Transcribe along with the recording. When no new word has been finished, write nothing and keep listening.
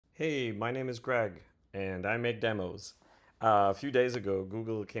Hey, my name is Greg, and I make demos. A few days ago,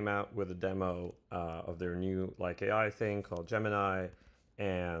 Google came out with a demo of their new like AI thing called Gemini,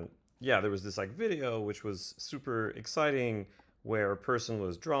 and yeah, there was this like video which was super exciting, where a person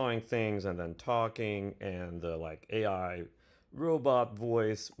was drawing things and then talking, and the like AI robot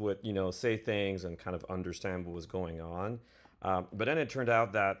voice would say things and kind of understand what was going on. But then it turned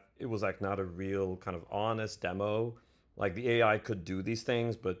out that it was like not a real kind of honest demo. Like the AI could do these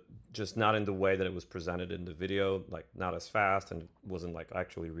things, but just not in the way that it was presented in the video, like not as fast and wasn't like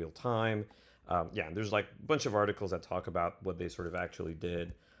actually real time. Yeah, and there's like a bunch of articles that talk about what they sort of actually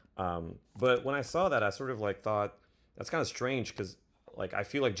did. But when I saw that, I sort of like thought that's kind of strange because like I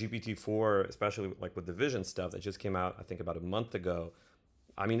feel like GPT-4, especially like with the vision stuff that just came out, I think about a month ago.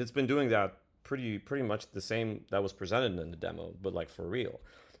 I mean, it's been doing that pretty much the same that was presented in the demo, but like for real.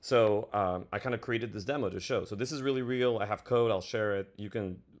 So I kind of created this demo to show. So this is really real. I have code. I'll share it. You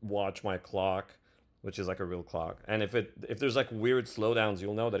can watch my clock, which is like a real clock. And if there's like weird slowdowns,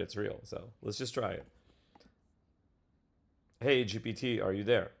 you'll know that it's real. So let's just try it. Hey GPT, are you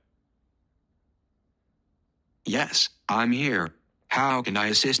there? Yes, I'm here. How can I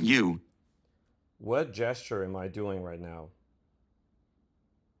assist you? What gesture am I doing right now?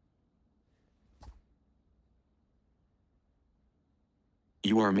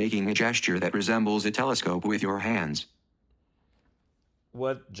 You are making a gesture that resembles a telescope with your hands.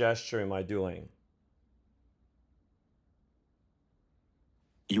 What gesture am I doing?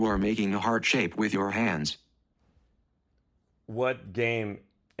 You are making a heart shape with your hands. What game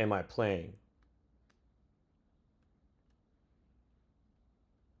am I playing?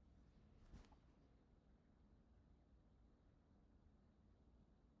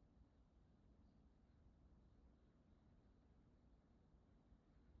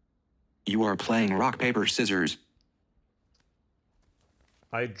 You are playing rock, paper, scissors.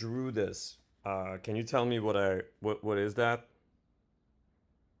 I drew this. Can you tell me what is that?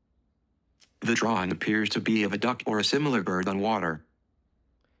 The drawing appears to be of a duck or a similar bird on water.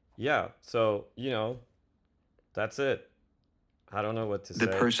 Yeah, so, that's it. I don't know what to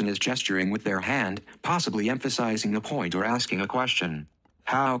The say. person is gesturing with their hand, possibly emphasizing a point or asking a question.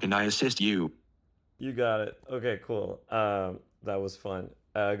 How can I assist you? You got it. Okay, cool. That was fun.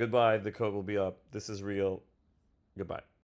 Goodbye. The code will be up. This is real. Goodbye.